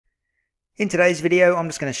In today's video, I'm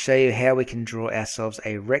just going to show you how we can draw ourselves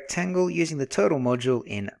a rectangle using the turtle module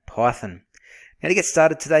in Python. Now to get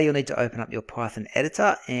started today, you'll need to open up your Python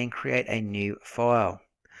editor and create a new file.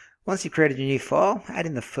 Once you've created a new file, add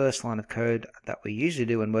in the first line of code that we usually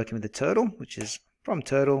do when working with the turtle, which is from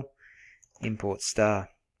turtle import star.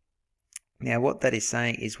 Now what that is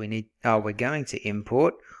saying is we're going to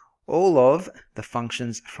import all of the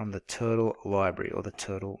functions from the turtle library or the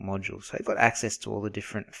turtle module. So you've got access to all the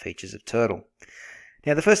different features of turtle.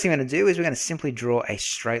 Now the first thing we're going to do is we're going to simply draw a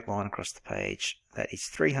straight line across the page that is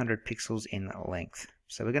 300 pixels in length.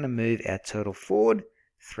 So we're going to move our turtle forward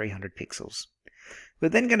 300 pixels. We're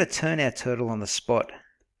then going to turn our turtle on the spot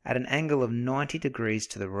at an angle of 90 degrees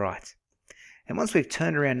to the right. And once we've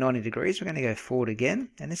turned around 90 degrees, we're going to go forward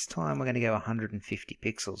again, and this time we're going to go 150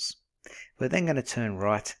 pixels. We're then going to turn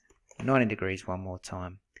right 90 degrees one more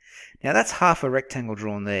time. Now that's half a rectangle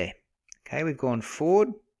drawn there. Okay, we've gone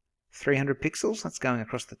forward 300 pixels, that's going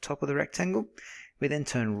across the top of the rectangle. We then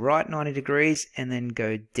turn right 90 degrees and then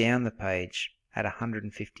go down the page at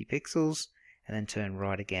 150 pixels and then turn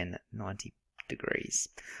right again 90 degrees.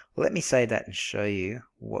 Well, let me save that and show you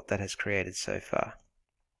what that has created so far.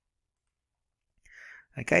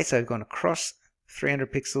 Okay, so we've gone across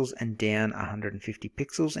 300 pixels and down 150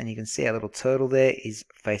 pixels, and you can see our little turtle there is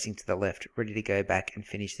facing to the left, ready to go back and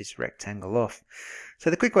finish this rectangle off. So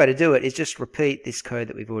the quick way to do it is just repeat this code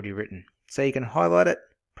that we've already written. So you can highlight it,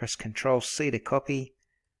 press Ctrl C to copy,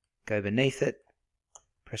 go beneath it,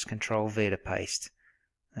 press Ctrl V to paste.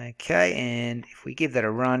 Okay, and if we give that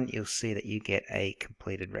a run, you'll see that you get a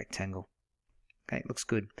completed rectangle. Okay, it looks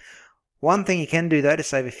good. One thing you can do though to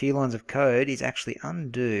save a few lines of code is actually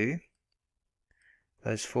undo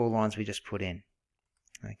those 4 lines we just put in.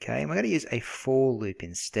 Okay, and we're going to use a for loop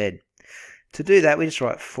instead. To do that, we just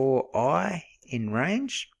write for I in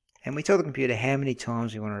range, and we tell the computer how many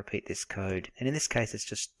times we want to repeat this code. And in this case, it's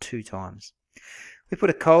just 2 times. We put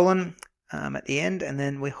a colon at the end, and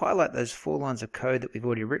then we highlight those 4 lines of code that we've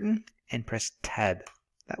already written and press tab.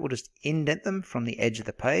 That will just indent them from the edge of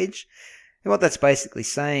the page. And what that's basically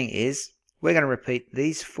saying is we're going to repeat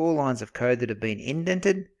these 4 lines of code that have been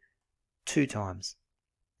indented 2 times.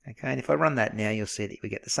 Okay, and if I run that now, you'll see that we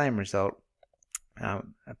get the same result, a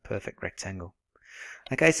perfect rectangle.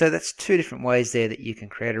 Okay, so that's 2 different ways there that you can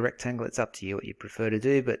create a rectangle. It's up to you what you prefer to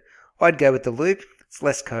do, but I'd go with the loop. It's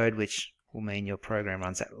less code, which will mean your program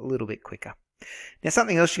runs out a little bit quicker. Now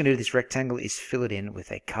something else you can do with this rectangle is fill it in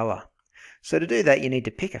with a color. So to do that, you need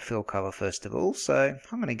to pick a fill color first of all. So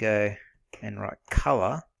I'm going to go and write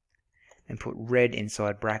color and put red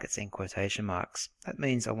inside brackets and quotation marks. That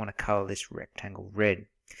means I want to color this rectangle red.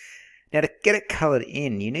 Now to get it colored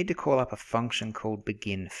in, you need to call up a function called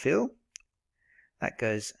begin fill. That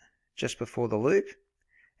goes just before the loop,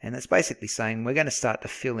 and that's basically saying we're going to start to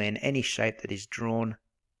fill in any shape that is drawn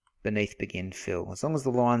beneath begin fill. As long as the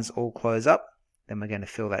lines all close up, then we're going to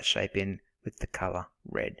fill that shape in with the color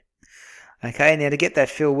red. Okay, now to get that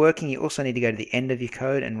fill working, you also need to go to the end of your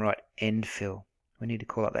code and write end fill. We need to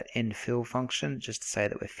call up that end fill function just to say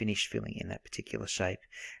that we're finished filling in that particular shape.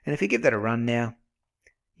 And if you give that a run now,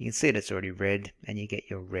 you can see that it's already red and you get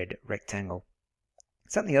your red rectangle.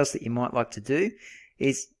 Something else that you might like to do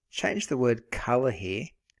is change the word color here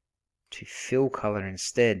to fill color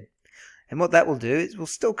instead. And what that will do is we'll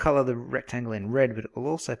still color the rectangle in red, but it will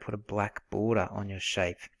also put a black border on your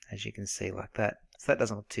shape, as you can see like that. So that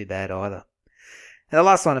doesn't look too bad either. Now the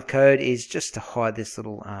last line of code is just to hide this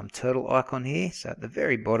little turtle icon here. So at the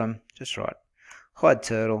very bottom, just write hide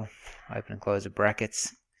turtle, open and close the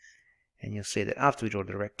brackets. And you'll see that after we draw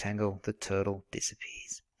the rectangle, the turtle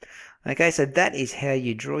disappears. Okay, so that is how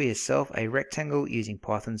you draw yourself a rectangle using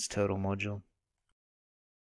Python's turtle module.